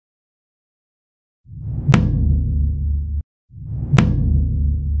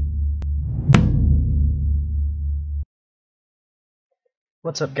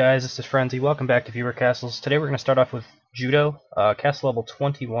What's up, guys? This is Frenzy. Welcome back to Viewer Castles. Today we're going to start off with Jutto, castle level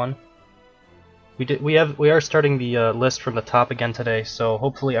 21. We are starting the list from the top again today, so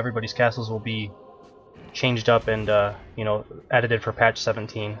hopefully everybody's castles will be changed up and edited for patch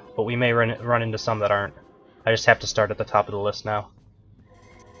 17. But we may run into some that aren't. I just have to start at the top of the list now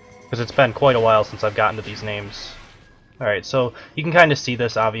because it's been quite a while since I've gotten to these names. All right, so you can kind of see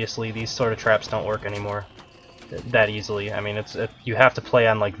this. Obviously, these sort of traps don't work anymore that easily. I mean, you have to play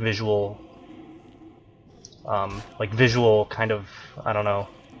on like visual kind of, I don't know,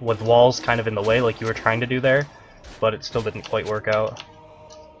 with walls kind of in the way like you were trying to do there, but it still didn't quite work out.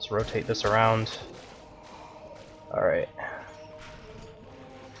 Let's rotate this around. Alright.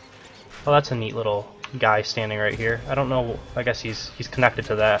 Well, that's a neat little guy standing right here. I don't know, I guess he's connected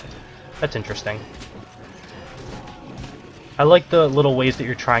to that. That's interesting. I like the little ways that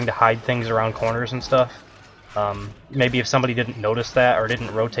you're trying to hide things around corners and stuff. Maybe if somebody didn't notice that or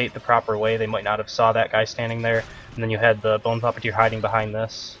didn't rotate the proper way, they might not have saw that guy standing there, and then you had the bone puppeteer hiding behind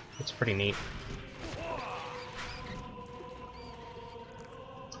this. It's pretty neat.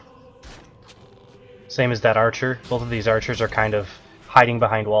 Same as that archer. Both of these archers are kind of hiding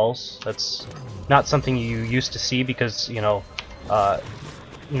behind walls. That's not something you used to see because, you know,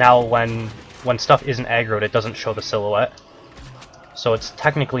 now when stuff isn't aggroed, it doesn't show the silhouette. So it's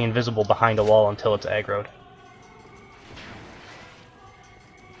technically invisible behind a wall until it's aggroed.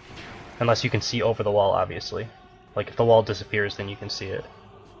 Unless you can see over the wall, obviously. Like, if the wall disappears, then you can see it.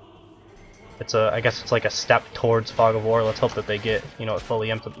 I guess it's like a step towards Fog of War. Let's hope that they get, you know, it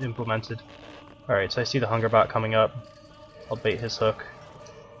fully implemented. Alright, so I see the Hungerbot coming up. I'll bait his hook.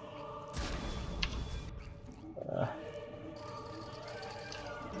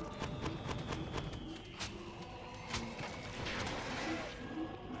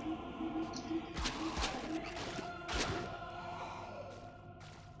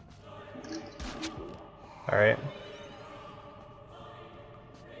 Alright.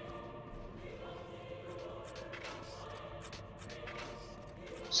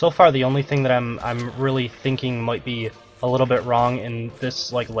 So far, the only thing that I'm really thinking might be a little bit wrong in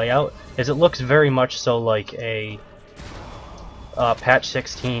this like layout is it looks very much so like a patch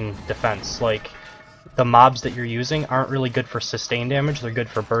 16 defense. Like, the mobs that you're using aren't really good for sustain damage, they're good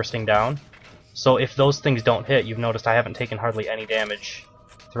for bursting down. So if those things don't hit, you've noticed I haven't taken hardly any damage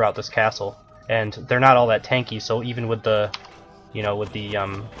throughout this castle. And they're not all that tanky, so even with the, you know, with the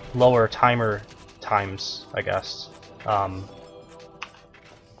lower timer times, I guess,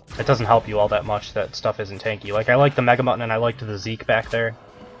 it doesn't help you all that much that stuff isn't tanky. Like, I like the Mega Mutton and I liked the Zeke back there.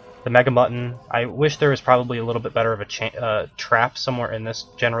 The Mega Mutton, I wish there was probably a little bit better of a trap somewhere in this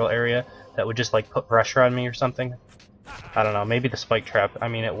general area that would just like put pressure on me or something. I don't know, maybe the spike trap, I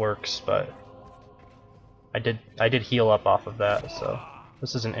mean it works, but I did heal up off of that, so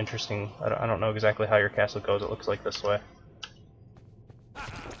this is an interesting, I don't know exactly how your castle goes, it looks like this way.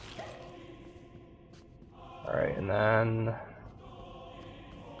 Alright, and then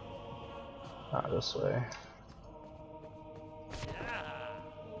not this way.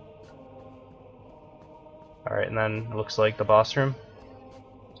 Alright, and then it looks like the boss room.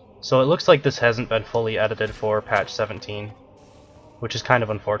 So it looks like this hasn't been fully edited for patch 17, which is kind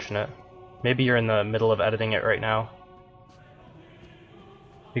of unfortunate. Maybe you're in the middle of editing it right now,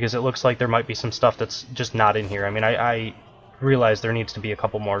 because it looks like there might be some stuff that's just not in here. I mean, I realize there needs to be a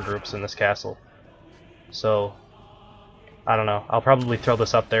couple more groups in this castle. So, I don't know. I'll probably throw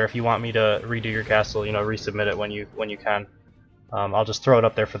this up there if you want me to redo your castle, you know, resubmit it when you can. I'll just throw it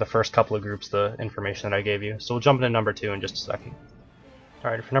up there for the first couple of groups, the information that I gave you. So we'll jump into number 2 in just a second.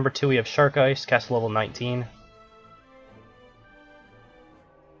 Alright, for number 2 we have Shark Ice, castle level 19.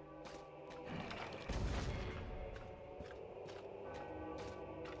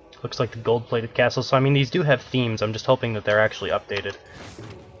 Looks like the gold-plated castle, so I mean these do have themes, I'm just hoping that they're actually updated.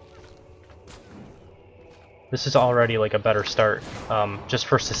 This is already like a better start, just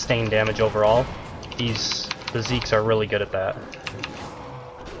for sustained damage overall. The Zeeks are really good at that.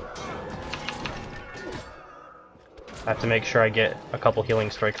 I have to make sure I get a couple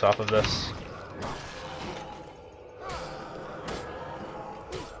healing strikes off of this.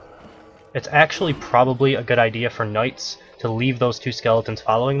 It's actually probably a good idea for knights to leave those 2 skeletons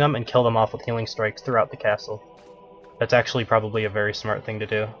following them and kill them off with healing strikes throughout the castle. That's actually probably a very smart thing to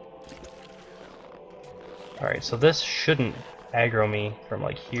do. Alright, so this shouldn't aggro me from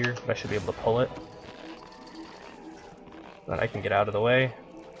like here, but I should be able to pull it. Then I can get out of the way.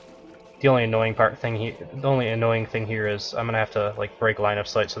 The only annoying thing here is I'm gonna have to like break line of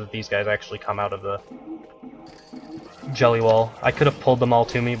sight so that these guys actually come out of the jelly wall. I could have pulled them all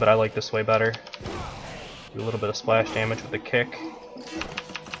to me, but I like this way better. Do a little bit of splash damage with the kick.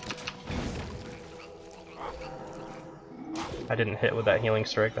 I didn't hit with that healing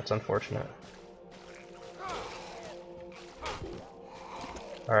strike, that's unfortunate.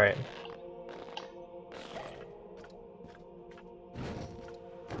 Alright.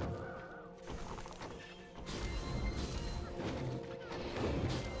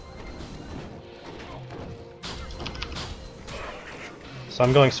 So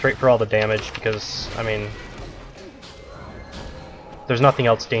I'm going straight for all the damage because, I mean, there's nothing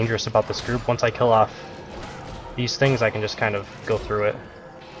else dangerous about this group. Once I kill off these things, I can just kind of go through it.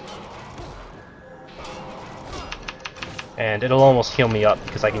 And it'll almost heal me up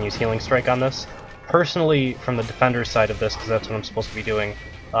because I can use Healing Strike on this. Personally, from the defender's side of this, because that's what I'm supposed to be doing,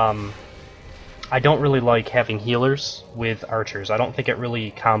 I don't really like having healers with archers. I don't think it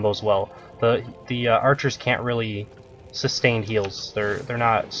really combos well. The archers can't really sustain heals. They're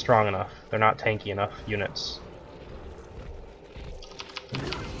not strong enough. They're not tanky enough units.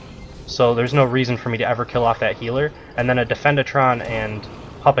 So there's no reason for me to ever kill off that healer, and then a Defendatron and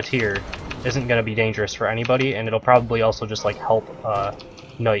Puppeteer isn't going to be dangerous for anybody, and it'll probably also just like help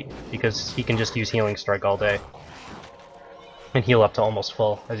Knight, because he can just use Healing Strike all day and heal up to almost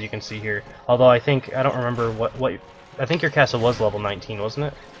full, as you can see here. Although I don't remember what I think your castle was level 19, wasn't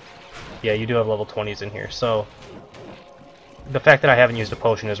it? Yeah, you do have level 20s in here, so the fact that I haven't used a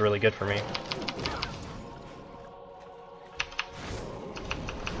potion is really good for me.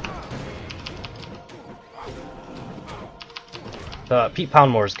 Pete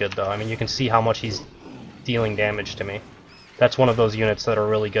Poundmore is good though. I mean, you can see how much he's dealing damage to me. That's one of those units that are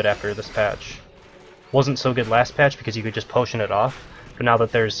really good after this patch. Wasn't so good last patch because you could just potion it off, but now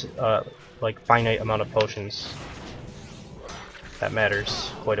that there's like finite amount of potions, that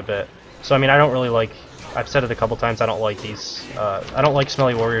matters quite a bit. So I mean, I don't really like, I've said it a couple times, I don't like these, I don't like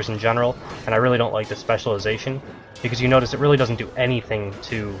Smelly Warriors in general, and I really don't like the specialization, because you notice it really doesn't do anything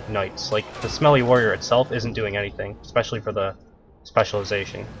to Knights. Like, the Smelly Warrior itself isn't doing anything, especially for the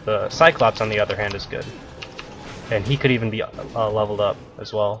specialization. The Cyclops, on the other hand, is good. And he could even be leveled up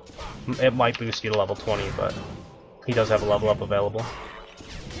as well. It might boost you to level 20, but he does have a level up available.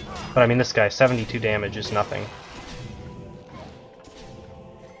 But I mean, this guy, 72 damage is nothing.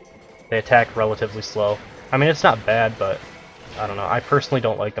 They attack relatively slow. I mean, it's not bad, but I don't know. I personally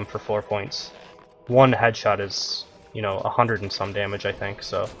don't like them for 4 points. One headshot is, you know, 100 and some damage, I think,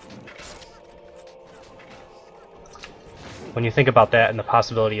 so when you think about that and the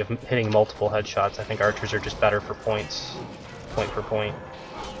possibility of hitting multiple headshots, I think archers are just better for points, point for point.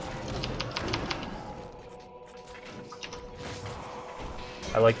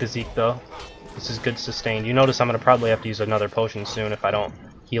 I like the Zeke though. This is good sustained. You notice I'm going to probably have to use another potion soon if I don't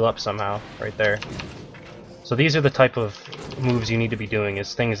heal up somehow, right there. So these are the type of moves you need to be doing,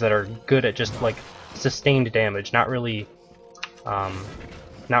 is things that are good at just like sustained damage, not really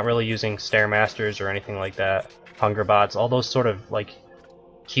using Stairmasters or anything like that. Hunger bots, all those sort of like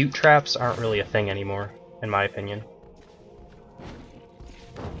cute traps aren't really a thing anymore, in my opinion.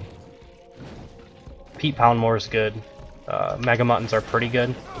 Pete Poundmore is good. Mega Muttons are pretty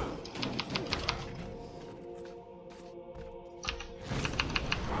good.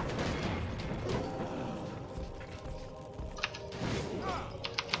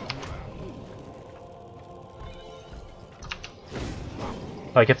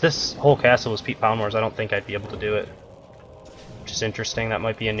 Like, if this whole castle was Pete Poundmore's, I don't think I'd be able to do it. Which is interesting, that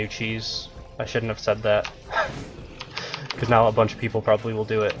might be a new cheese. I shouldn't have said that. Because now a bunch of people probably will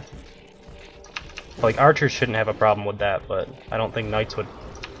do it. Like, archers shouldn't have a problem with that, but I don't think knights would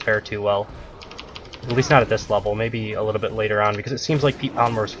fare too well. At least not at this level, maybe a little bit later on, because it seems like Pete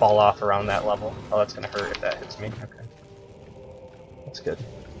Poundmore's fall off around that level. Oh, that's gonna hurt if that hits me. Okay. That's good.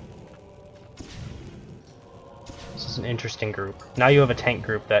 This is an interesting group. Now you have a tank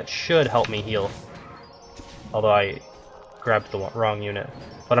group that should help me heal. Although I grabbed the wrong unit.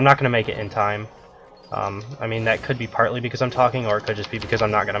 But I'm not going to make it in time. I mean, that could be partly because I'm talking, or it could just be because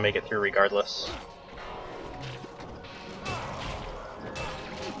I'm not going to make it through regardless.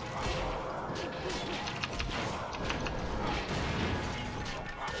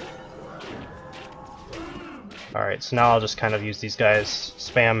 Alright, so now I'll just kind of use these guys,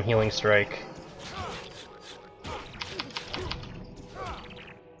 spam Healing Strike.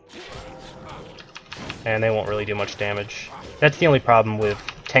 And they won't really do much damage. That's the only problem with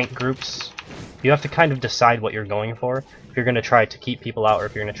tank groups. You have to kind of decide what you're going for, if you're going to try to keep people out or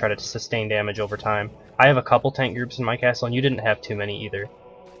if you're going to try to sustain damage over time. I have a couple tank groups in my castle, and you didn't have too many either.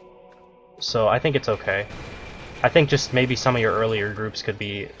 So I think it's okay. I think just maybe some of your earlier groups could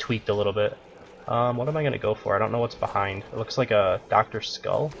be tweaked a little bit. What am I going to go for? I don't know what's behind. It looks like a Dr.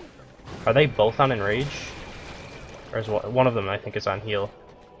 Skull. Are they both on Enrage? Or is one of them, I think, is on heal.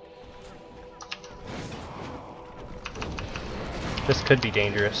 This could be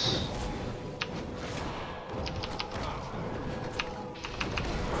dangerous.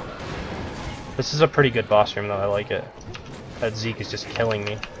 This is a pretty good boss room, though. I like it. That Zeke is just killing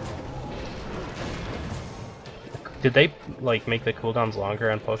me. Did they, like, make the cooldowns longer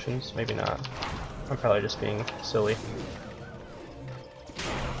on potions? Maybe not. I'm probably just being silly.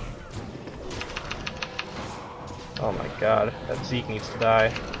 Oh my god, that Zeke needs to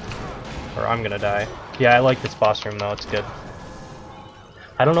die. Or I'm gonna die. Yeah, I like this boss room, though. It's good.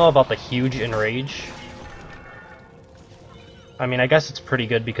 I don't know about the huge Enrage. I mean, I guess it's pretty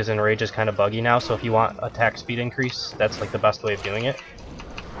good because Enrage is kind of buggy now, so if you want attack speed increase, that's like the best way of doing it.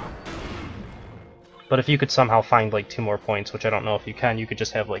 But if you could somehow find like 2 more points, which I don't know if you can, you could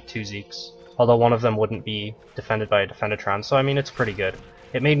just have like 2 Zekes. Although one of them wouldn't be defended by a Defendatron, so I mean, it's pretty good.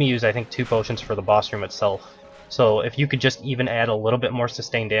 It made me use, I think, 2 potions for the boss room itself. So if you could just even add a little bit more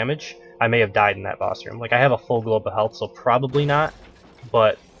sustained damage, I may have died in that boss room. Like, I have a full globe of health, so probably not.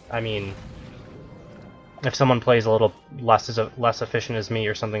 But, I mean, if someone plays a little less efficient as me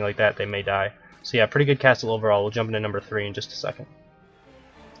or something like that, they may die. So yeah, pretty good castle overall. We'll jump into number 3 in just a second.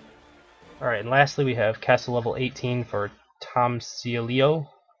 Alright, and lastly we have castle level 18 for tomciolio.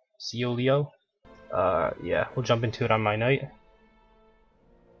 Yeah, we'll jump into it on my knight.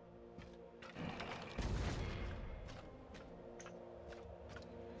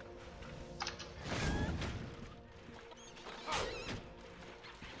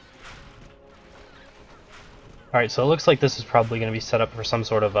 Alright, so it looks like this is probably going to be set up for some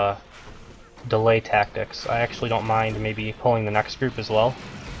sort of delay tactics. I actually don't mind maybe pulling the next group as well.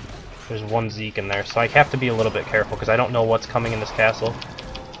 There's 1 Zeke in there, so I have to be a little bit careful because I don't know what's coming in this castle.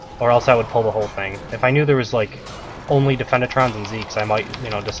 Or else I would pull the whole thing. If I knew there was like only Defendatrons and Zekes, I might, you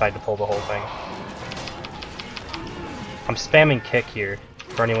know, decide to pull the whole thing. I'm spamming kick here,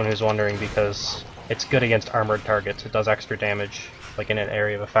 for anyone who's wondering, because it's good against armored targets. It does extra damage, like in an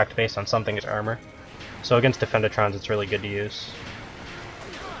area of effect based on something's armor. So against Defendatrons, it's really good to use.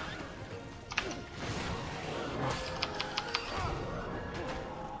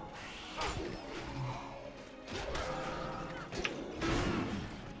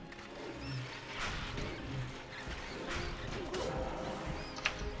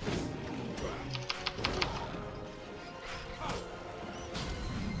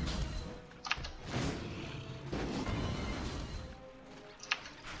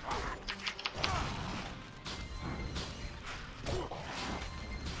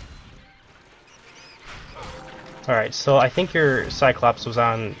 Alright, so I think your Cyclops was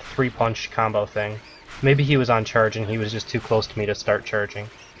on 3-punch combo thing. Maybe he was on charge and he was just too close to me to start charging.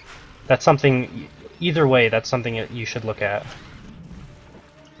 That's something, either way, that's something that you should look at.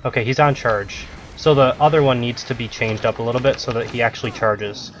 Okay, he's on charge. So the other one needs to be changed up a little bit so that he actually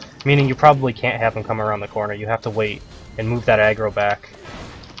charges. Meaning you probably can't have him come around the corner, you have to wait and move that aggro back.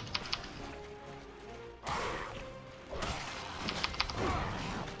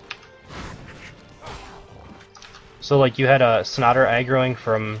 So like you had a Snotter aggroing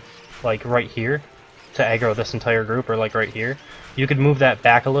from like right here to aggro this entire group, or like right here. You could move that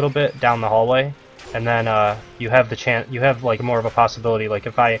back a little bit down the hallway, and then you have the chance. You have like more of a possibility. Like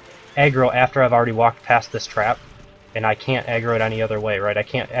if I aggro after I've already walked past this trap, and I can't aggro it any other way, right? I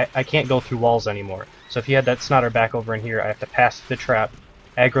can't go through walls anymore. So if you had that Snotter back over in here, I have to pass the trap,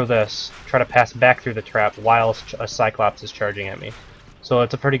 aggro this, try to pass back through the trap while a Cyclops is charging at me. So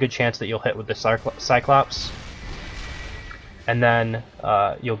it's a pretty good chance that you'll hit with the Cyclops. And then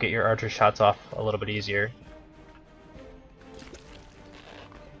you'll get your archer shots off a little bit easier.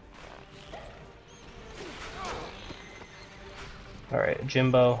 Alright,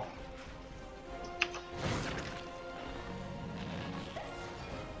 Jimbo.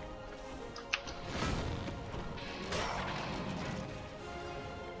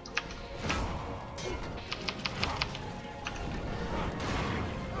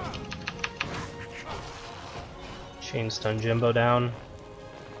 Chain stun Jimbo down.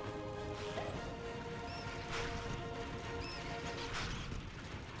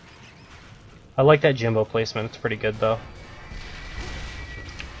 I like that Jimbo placement, it's pretty good though.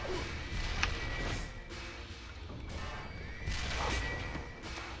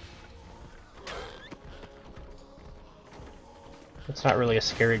 It's not really a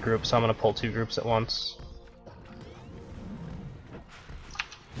scary group, so I'm going to pull 2 groups at once.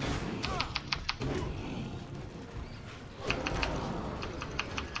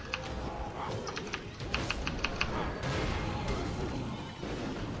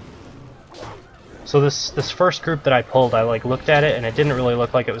 So this first group that I pulled, I like looked at it and it didn't really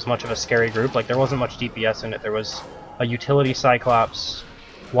look like it was much of a scary group. Like there wasn't much DPS in it. There was a utility Cyclops,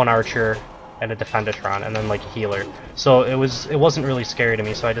 one archer, and a Defendatron, and then like a healer. So it wasn't really scary to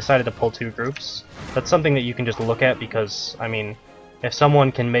me, so I decided to pull 2 groups. That's something that you can just look at because, I mean, if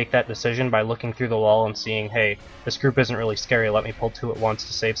someone can make that decision by looking through the wall and seeing, hey, this group isn't really scary, let me pull 2 at once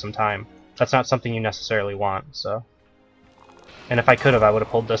to save some time, that's not something you necessarily want, so. And if I could have, I would have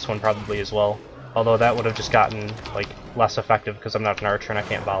pulled this one probably as well. Although that would have just gotten, like, less effective because I'm not an archer and I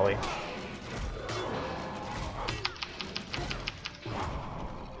can't volley.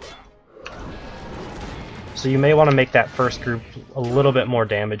 So you may want to make that first group a little bit more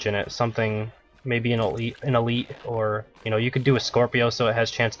damage in it, something maybe an elite, or you know, you could do a Scorpio so it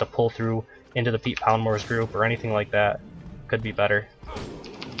has chance to pull through into the Pete Poundmore's group or anything like that. Could be better.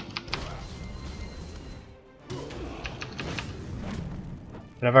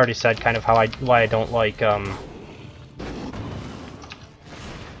 And I've already said kind of why I don't like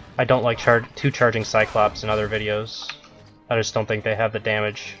two charging Cyclops in other videos. I just don't think they have the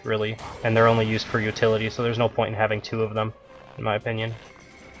damage, really, and they're only used for utility, so there's no point in having 2 of them, in my opinion.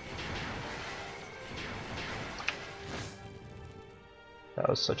 That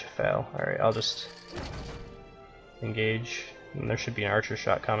was such a fail. Alright, I'll just engage, and there should be an archer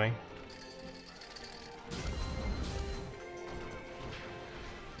shot coming.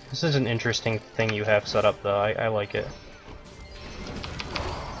 This is an interesting thing you have set up, though. I like it.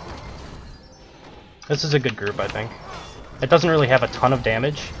 This is a good group, I think. It doesn't really have a ton of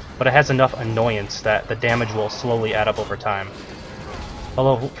damage, but it has enough annoyance that the damage will slowly add up over time.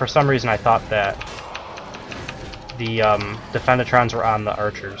 Although, for some reason, I thought that the Defendatrons were on the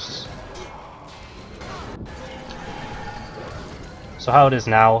archers. So how it is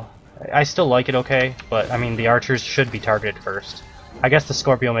now, I still like it okay, but I mean, the archers should be targeted first. I guess the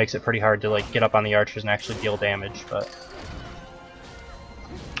Scorpio makes it pretty hard to like get up on the archers and actually deal damage, but...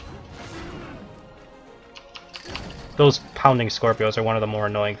 Those pounding Scorpios are one of the more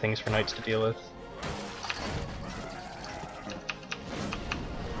annoying things for knights to deal with.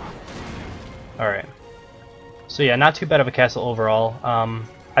 Alright. So yeah, not too bad of a castle overall.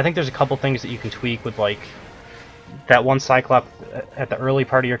 I think there's a couple things that you can tweak with like that one Cyclops at the early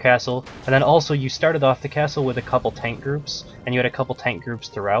part of your castle, and then also you started off the castle with a couple tank groups, and you had a couple tank groups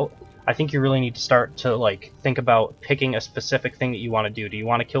throughout. I think you really need to start to like think about picking a specific thing that you want to do. Do you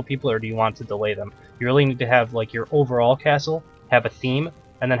want to kill people or do you want to delay them? You really need to have like your overall castle have a theme,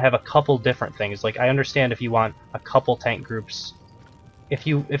 and then have a couple different things. Like I understand if you want a couple tank groups. If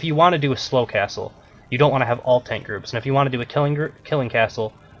you want to do a slow castle, you don't want to have all tank groups, and if you want to do a killing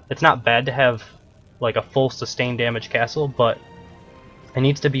castle, it's not bad to have like a full sustained damage castle, but it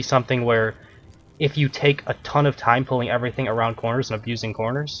needs to be something where if you take a ton of time pulling everything around corners and abusing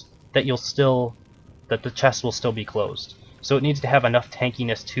corners, that the chest will still be closed. So it needs to have enough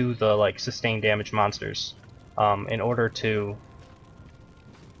tankiness to the like sustained damage monsters in order to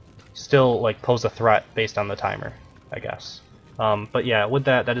still like pose a threat based on the timer, I guess. But yeah, with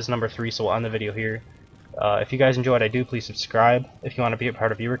that is number 3, so we'll end the video here. If you guys enjoyed, please subscribe. If you want to be a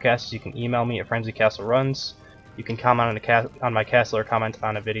part of ViewerCasts, you can email me at FrenzyCastleRuns. You can comment on my castle or comment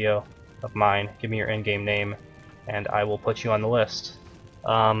on a video of mine. Give me your in-game name, and I will put you on the list.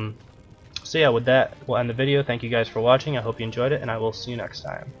 So yeah, with that, we'll end the video. Thank you guys for watching. I hope you enjoyed it, and I will see you next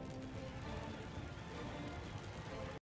time.